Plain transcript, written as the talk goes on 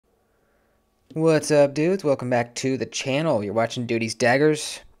What's up, dudes? Welcome back to the channel. You're watching Duty's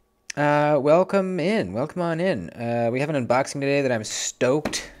Daggers. Welcome in. Welcome on in. We have an unboxing today that I'm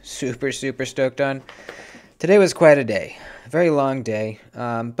stoked, super stoked on. Today was quite a day. A very long day,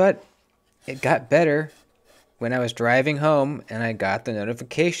 but it got better when I was driving home and I got the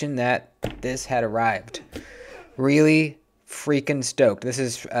notification that this had arrived. Really freaking stoked. This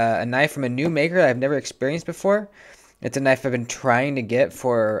is a knife from a new maker I've never experienced before. It's a knife I've been trying to get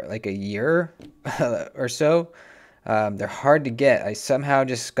for like a year or so. They're hard to get. I somehow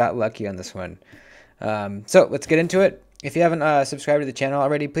just got lucky on this one. So let's get into it. If you haven't subscribed to the channel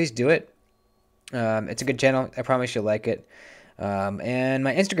already, please do it. It's a good channel. I promise you'll like it. And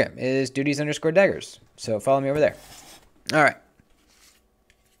my Instagram is duties_daggers. So follow me over there. All right.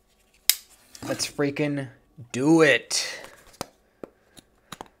 Let's freaking do it.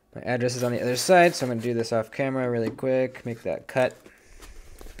 My address is on the other side, so I'm going to do this off camera really quick. Make that cut.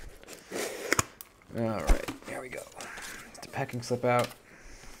 All right, here we go. Get the packing slip out.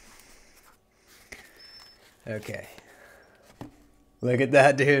 Okay. Look at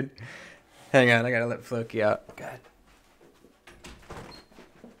that, dude. Hang on, I gotta let Floki out. God.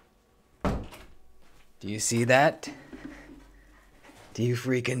 Do you see that? Do you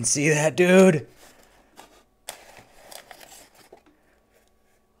freaking see that, dude?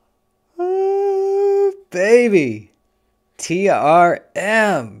 Oh, baby.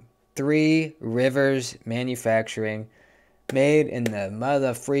 TRM. Three Rivers Manufacturing. Made in the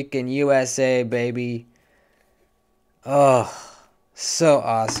mother freaking USA, baby. Oh, so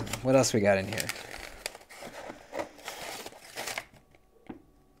awesome. What else we got in here?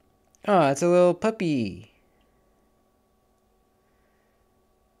 Oh, it's a little puppy.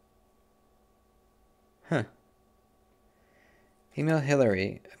 Huh. Female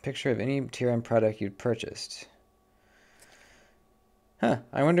Hillary. A picture of any TRM product you'd purchased. Huh.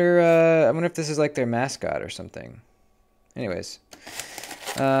 I wonder if this is like their mascot or something. Anyways.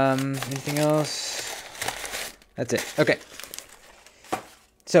 Anything else? That's it. Okay.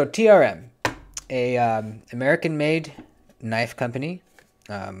 So TRM, a American-made knife company,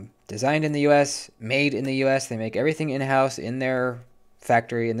 designed in the U.S., made in the U.S. They make everything in-house in their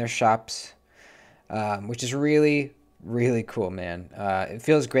factory, in their shops, which is really, really cool, man. It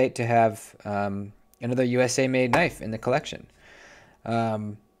feels great to have another USA-made knife in the collection.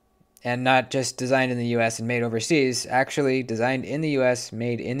 And not just designed in the U.S. and made overseas, actually designed in the U.S.,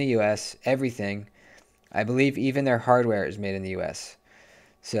 made in the U.S., everything. I believe even their hardware is made in the U.S.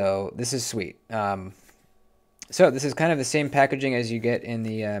 So this is sweet. So this is kind of the same packaging as you get in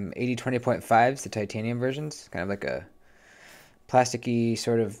the 8020.5s, the titanium versions. Kind of like a plasticky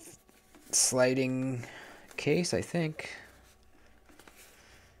sort of sliding case, I think.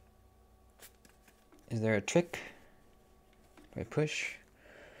 Is there a trick? If I push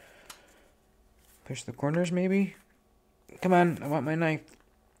the corners, maybe? Come on, I want my knife.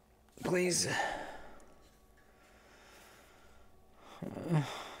 Please.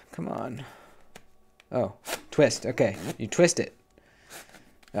 Come on. Oh, twist. Okay, you twist it.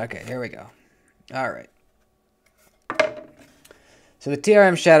 Okay, here we go. All right. So the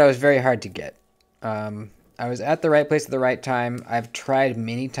TRM Shadow is very hard to get. I was at the right place at the right time. I've tried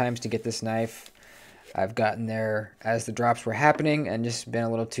many times to get this knife. I've gotten there as the drops were happening and just been a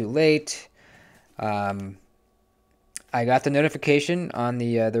little too late. I got the notification on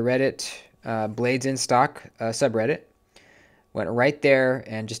the Reddit Blades in Stock subreddit. Went right there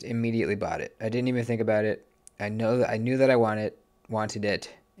and just immediately bought it. I didn't even think about it. I knew that I wanted it,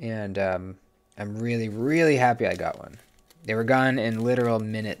 and I'm really, really happy I got one. They were gone in literal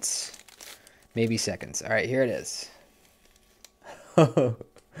minutes, maybe seconds. All right, here it is.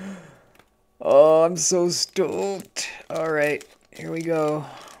 Oh, I'm so stoked. All right, here we go.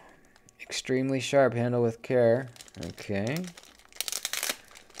 Extremely sharp, handle with care. Okay.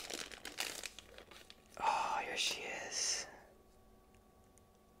 Oh, here she is.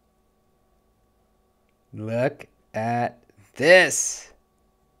 Look at this.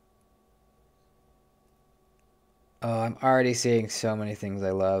 Oh, I'm already seeing so many things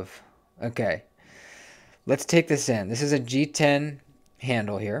I love. Okay. Let's take this in. This is a G10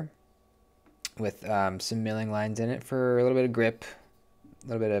 handle here with some milling lines in it for a little bit of grip, a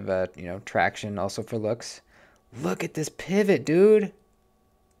little bit of traction also for looks. Look at this pivot, dude.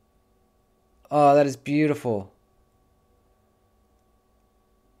 Oh, that is beautiful.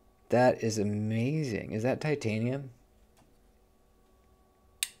 That is amazing. Is that titanium?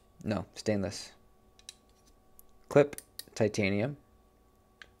 No, stainless. Clip, titanium.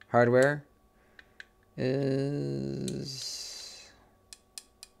 Hardware is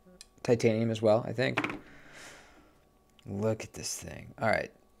titanium as well, I think. Look at this thing. All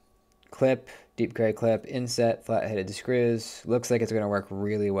right. clip, deep gray clip, inset, flat-headed screws. Looks like it's going to work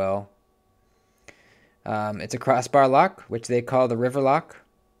really well. It's a crossbar lock, which they call the river lock.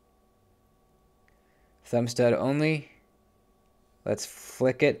 Thumb stud only. Let's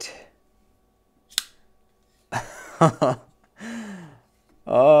flick it.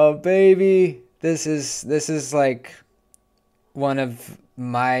 Oh baby, this is like one of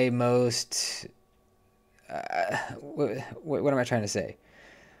my most what am I trying to say?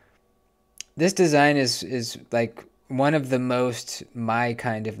 This design is like one of the most my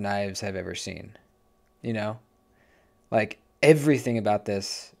kind of knives I've ever seen. You know? Like everything about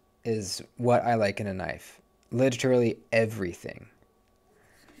this is what I like in a knife. Literally everything.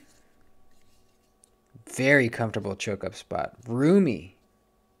 Very comfortable choke up spot. Roomy.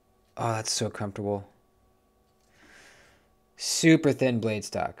 Oh, that's so comfortable. Super thin blade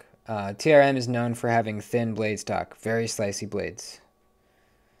stock. TRM is known for having thin blade stock. Very slicey blades.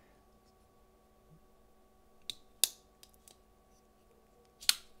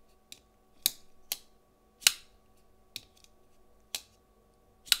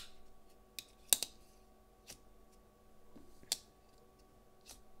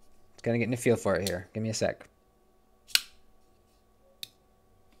 Gotta get in a feel for it here. Give me a sec.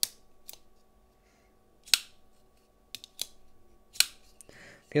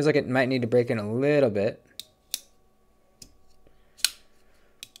 Feels like it might need to break in a little bit.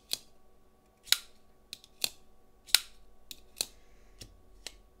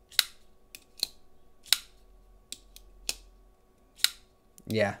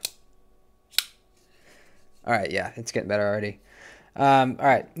 Yeah. All right, yeah, it's getting better already. All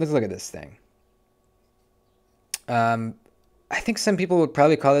right, let's look at this thing. I think some people would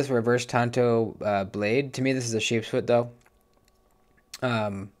probably call this a reverse tanto blade. To me, this is a sheep's foot, though.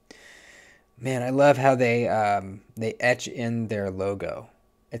 Man, I love how they etch in their logo.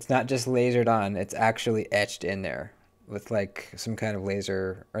 It's not just lasered on; it's actually etched in there with like some kind of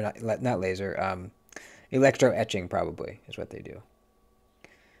laser, or not laser, electro etching probably is what they do.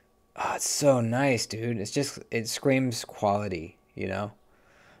 Oh, it's so nice, dude. It screams quality, you know?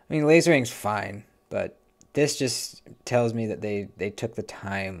 I mean, lasering's fine, but this just tells me that they took the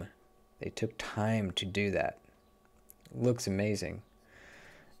time. They took time to do that. It looks amazing.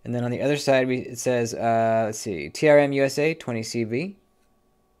 And then on the other side, it says, let's see, TRM USA 20CV.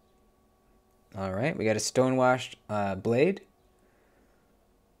 All right, we got a stonewashed blade.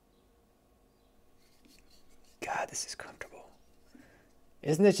 God, this is comfortable.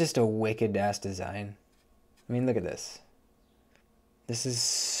 Isn't this just a wicked ass design? I mean, look at this. This is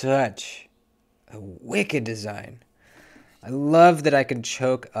such a wicked design. I love that I can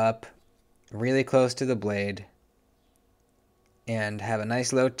choke up really close to the blade and have a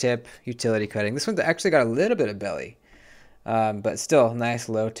nice low tip utility cutting. This one's actually got a little bit of belly, but still nice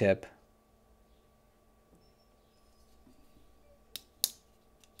low tip.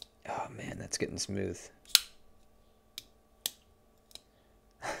 Oh man, that's getting smooth.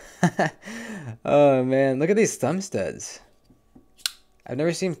 Oh man, look at these thumb studs. I've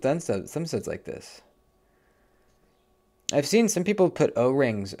never seen thumb studs like this. I've seen some people put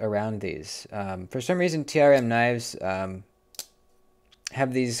O-rings around these. For some reason, TRM knives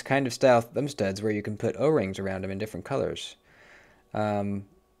have these kind of style thumb studs where you can put O-rings around them in different colors.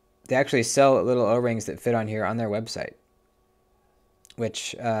 They actually sell little O-rings that fit on here on their website,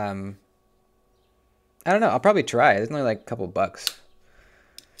 which I don't know. I'll probably try. It's only like a couple bucks.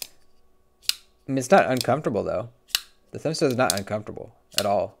 I mean, it's not uncomfortable though. The thumb stud is not uncomfortable at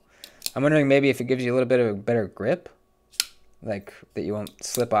all. I'm wondering maybe if it gives you a little bit of a better grip, like that you won't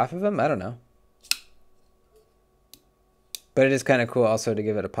slip off of them. I don't know. But it is kind of cool also to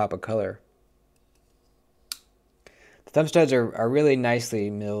give it a pop of color. The thumb studs are really nicely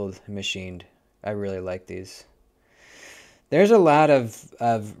milled and machined. I really like these. There's a lot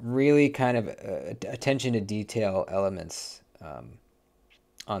of really kind of attention to detail elements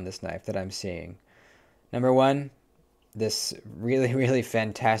on this knife that I'm seeing. Number one, this really, really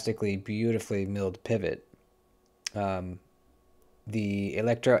fantastically, beautifully milled pivot. The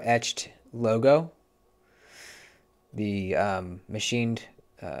electro-etched logo. The machined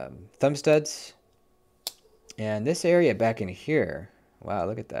thumb studs. And this area back in here. Wow,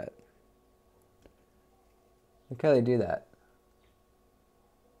 look at that. Look how they do that.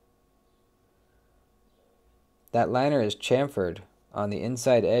 That liner is chamfered on the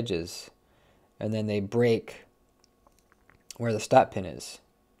inside edges, and then they break where the stop pin is.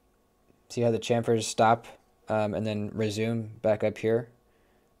 See how the chamfers stop and then resume back up here?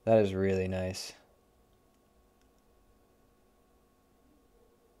 That is really nice.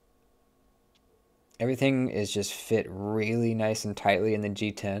 Everything is just fit really nice and tightly in the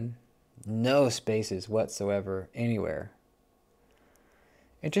G10. No spaces whatsoever anywhere.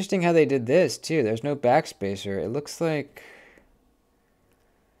 Interesting how they did this too. There's no backspacer. It looks like,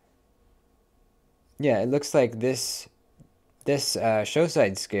 yeah, it looks like this show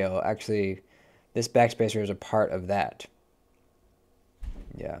side scale actually, this backspacer is a part of that.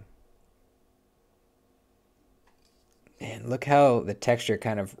 Yeah. And look how the texture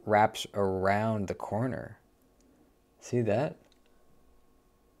kind of wraps around the corner. See that?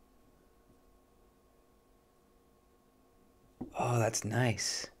 Oh, that's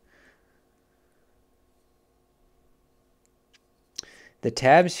nice. The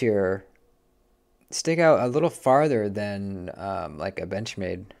tabs here stick out a little farther than like a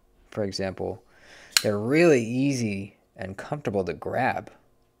Benchmade, for example. They're really easy and comfortable to grab.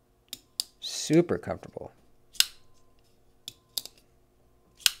 Super comfortable.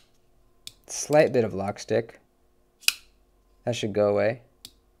 Slight bit of lock stick. That should go away.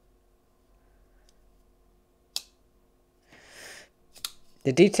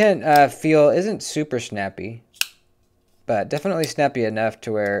 The detent feel isn't super snappy, but definitely snappy enough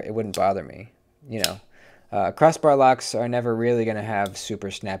to where it wouldn't bother me. You know, crossbar locks are never really going to have super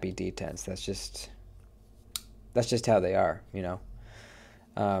snappy detents. That's just how they are, you know.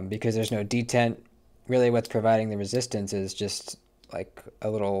 Because there's no detent. Really what's providing the resistance is just like a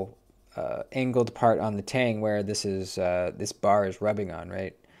little angled part on the tang where this bar is rubbing on,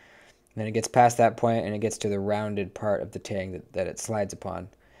 right? And then it gets past that point and it gets to the rounded part of the tang that it slides upon.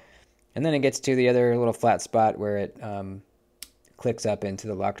 And then it gets to the other little flat spot where it clicks up into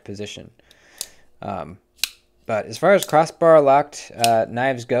the locked position. But as far as crossbar locked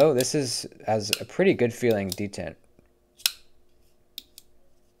knives go, this has a pretty good feeling detent.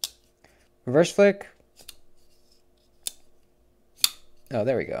 Reverse flick. Oh,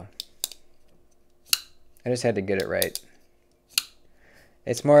 there we go. I just had to get it right.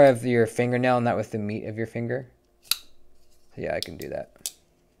 It's more of your fingernail, not with the meat of your finger. So yeah, I can do that.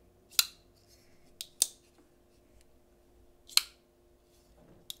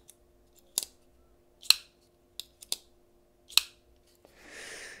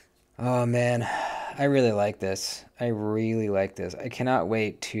 Oh man, I really like this. I really like this. I cannot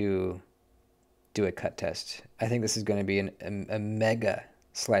wait to do a cut test. I think this is going to be a mega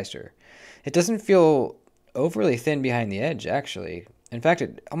slicer. It doesn't feel overly thin behind the edge, actually. In fact,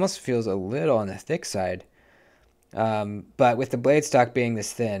 it almost feels a little on the thick side. But with the blade stock being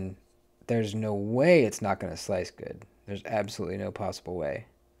this thin, there's no way it's not going to slice good. There's absolutely no possible way.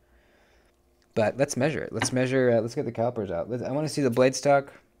 But let's measure it. Let's measure. Let's get the calipers out. I want to see the blade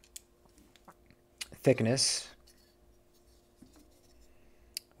stock thickness.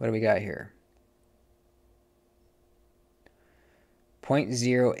 What do we got here?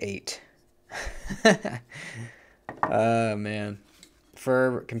 0.08. Oh man.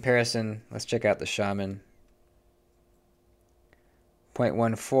 For comparison, let's check out the Shaman.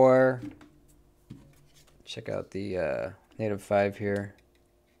 0.14. Check out the Native 5 here.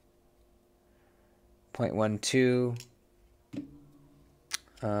 0.12.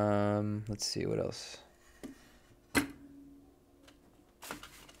 Let's see what else.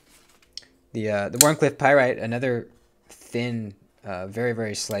 The Wharncliffe Pyrite, another thin, very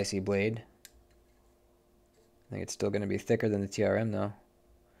very slicey blade. I think it's still going to be thicker than the TRM though.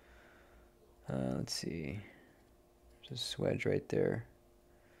 Let's see. There's a swedge right there.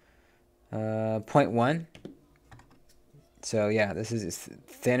 0.1. So yeah, this is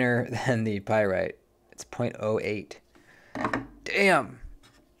thinner than the Pyrite. It's 0.08. Damn.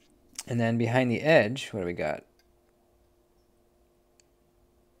 And then behind the edge, what do we got?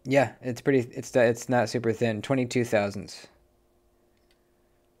 Yeah, it's pretty. It's not super thin. 22 thousandths.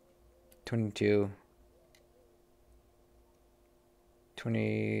 22.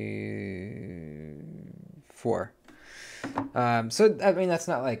 24. So I mean that's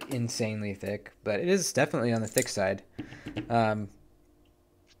not like insanely thick, but it is definitely on the thick side. I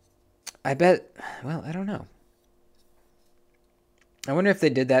bet. Well, I don't know. I wonder if they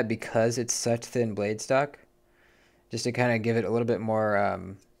did that because it's such thin blade stock, just to kind of give it a little bit more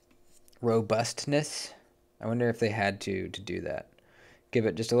robustness. I wonder if they had to do that, give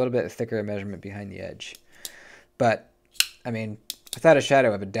it just a little bit thicker measurement behind the edge. But I mean, without a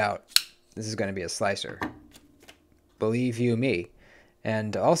shadow of a doubt, this is going to be a slicer. Believe you me.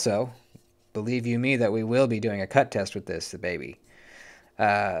 And also, believe you me that we will be doing a cut test with this baby.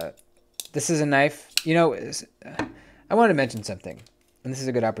 This is a knife. You know, I wanted to mention something, and this is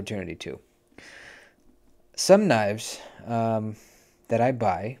a good opportunity too. Some knives that I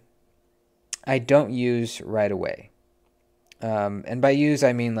buy, I don't use right away. And by use,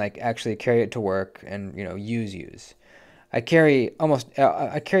 I mean like actually carry it to work and, you know, use. I carry almost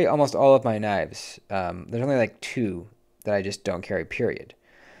all of my knives. There's only like two that I just don't carry, period.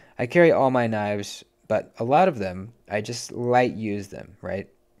 I carry all my knives, but a lot of them I just light use them, right?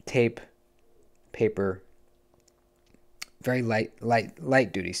 Tape, paper, very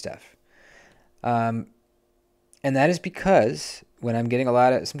light duty stuff. Um, and that is because when I'm getting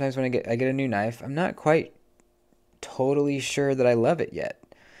sometimes when I get a new knife, I'm not quite totally sure that I love it yet.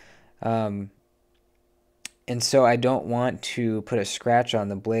 And so I don't want to put a scratch on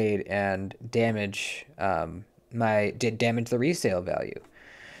the blade and damage damage the resale value.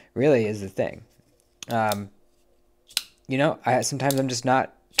 Really is the thing. Sometimes I'm just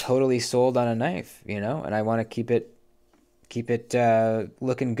not totally sold on a knife, and I want to keep it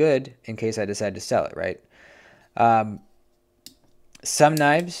looking good in case I decide to sell it, right? Some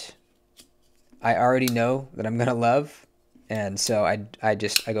knives I already know that I'm gonna love, and so I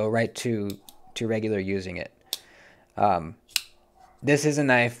go right to regular using it. This is a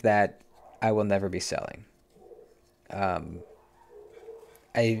knife that I will never be selling.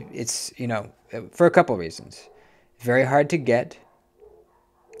 It's for a couple reasons. Very hard to get,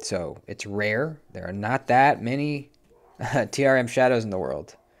 so it's rare. There are not that many TRM Shadows in the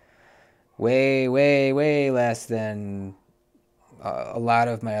world. Way, way, way less than a lot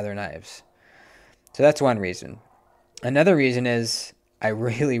of my other knives. So that's one reason. Another reason is I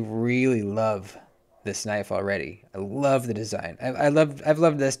really, really love this knife already. I love the design. I've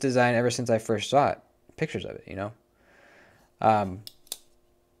loved this design ever since I first saw it. Pictures of it,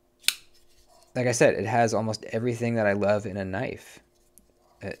 Like I said, it has almost everything that I love in a knife.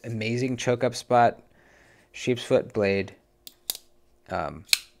 Amazing choke up spot, sheep's foot blade,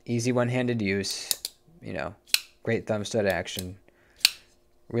 easy one-handed use, great thumb stud action,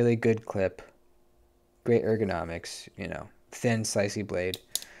 really good clip, great ergonomics, thin slicey blade.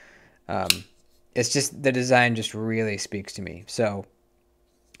 It's just the design just really speaks to me. So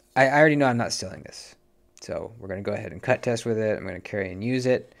I already know I'm not selling this. So we're going to go ahead and cut test with it. I'm going to carry and use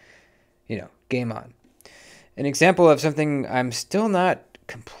it. Game on. An example of something I'm still not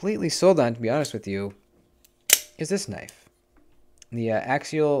completely sold on, to be honest with you, is this knife. The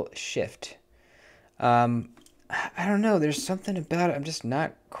Axial Shift. I don't know. There's something about it. I'm just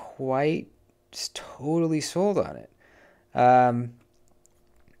not quite just totally sold on it.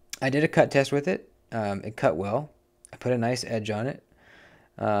 I did a cut test with it. It cut well. I put a nice edge on it.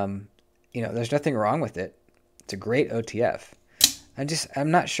 There's nothing wrong with it. It's a great OTF.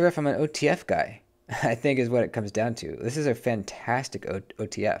 I'm not sure if I'm an OTF guy, I think is what it comes down to. This is a fantastic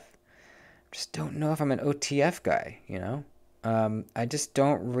OTF. Just don't know if I'm an OTF guy, I just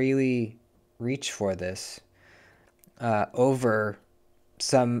don't really reach for this over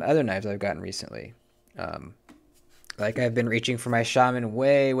some other knives I've gotten recently. Like I've been reaching for my Shaman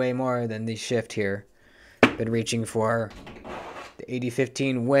way, way more than the Shift here. Been reaching for the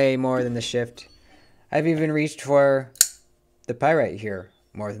 8015 way more than the Shift. I've even reached for the Pyrite here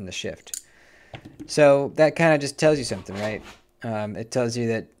more than the Shift. So that kind of just tells you something, right? It tells you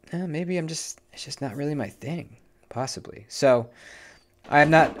that maybe it's just not really my thing, possibly. So I'm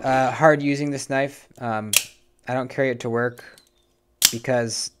not hard using this knife. I don't carry it to work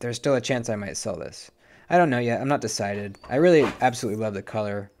because there's still a chance I might sell this. I don't know yet. I'm not decided. I really absolutely love the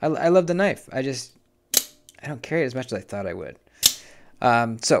color. I love the knife. I don't carry it as much as I thought I would.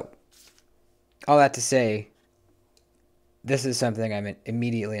 So all that to say, this is something I'm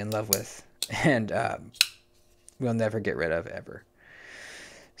immediately in love with and will never get rid of ever.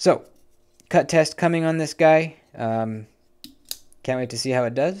 So, cut test coming on this guy. Can't wait to see how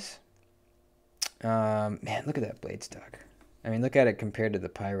it does. Man, look at that blade stock. I mean, look at it compared to the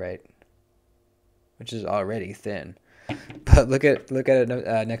Pyrite, which is already thin. But look at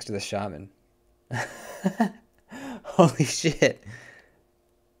it next to the Shaman. Holy shit.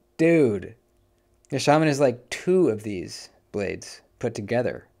 Dude. The Shaman is like two of these blades put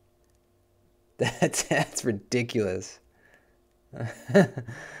together. That's ridiculous.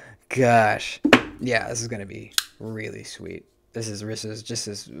 Gosh. Yeah, this is going to be really sweet. This is just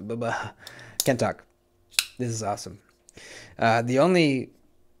as... Can't talk. This is awesome. The only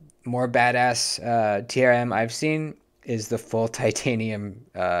more badass TRM I've seen is the full titanium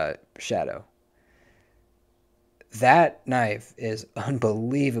Shadow. That knife is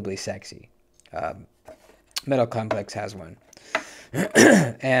unbelievably sexy. Metal Complex has one.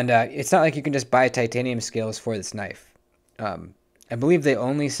 And it's not like you can just buy titanium scales for this knife. I believe they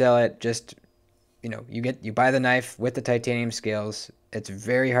only sell it just, you buy the knife with the titanium scales. It's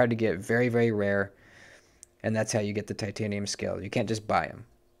very hard to get, very, very rare. And that's how you get the titanium scale. You can't just buy them.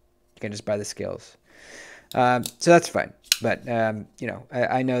 You can just buy the scales. So that's fine. But,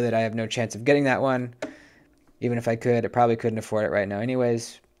 I know that I have no chance of getting that one. Even if I could, I probably couldn't afford it right now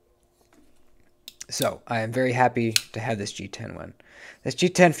anyways. So I am very happy to have this G10 one. This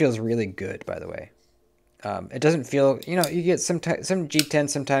G10 feels really good, by the way. It doesn't feel, you get some G10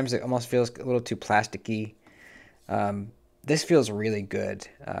 sometimes it almost feels a little too plasticky. This feels really good.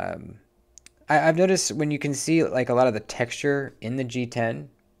 I've noticed when you can see like a lot of the texture in the G10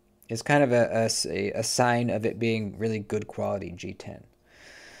 is kind of a sign of it being really good quality G10.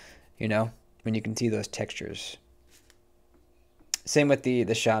 When you can see those textures. Same with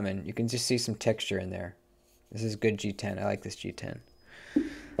the Shaman. You can just see some texture in there. This is good G10. I like this G10.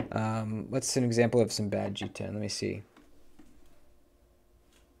 What's an example of some bad G10? Let me see.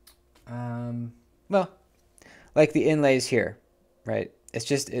 Well, like the inlays here, right? It's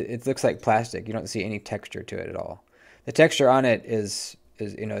just, it looks like plastic. You don't see any texture to it at all. The texture on it is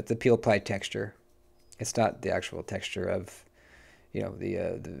it's the peel ply texture. It's not the actual texture of,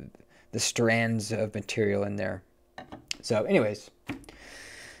 the strands of material in there. So anyways,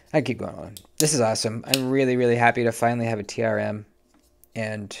 I keep going on. This is awesome. I'm really, really happy to finally have a TRM,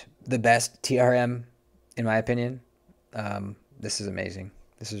 and the best TRM, in my opinion. This is amazing.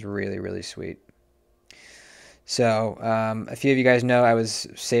 This is really, really sweet. So a few of you guys know I was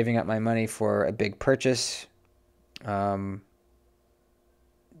saving up my money for a big purchase.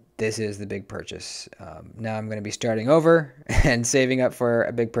 This is the big purchase. Now I'm going to be starting over and saving up for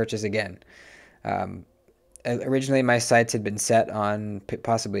a big purchase again. Originally, my sights had been set on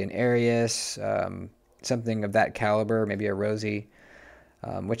possibly an Arius, something of that caliber, maybe a Rosie,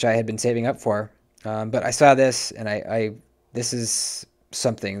 which I had been saving up for. But I saw this, and this is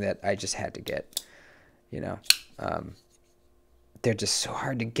something that I just had to get. They're just so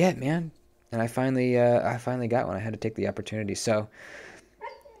hard to get, man. And I finally got one. I had to take the opportunity. So,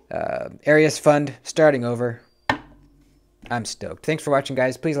 Arius Fund starting over. I'm stoked. Thanks for watching,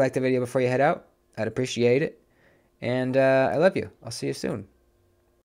 guys. Please like the video before you head out. I'd appreciate it. And I love you. I'll see you soon.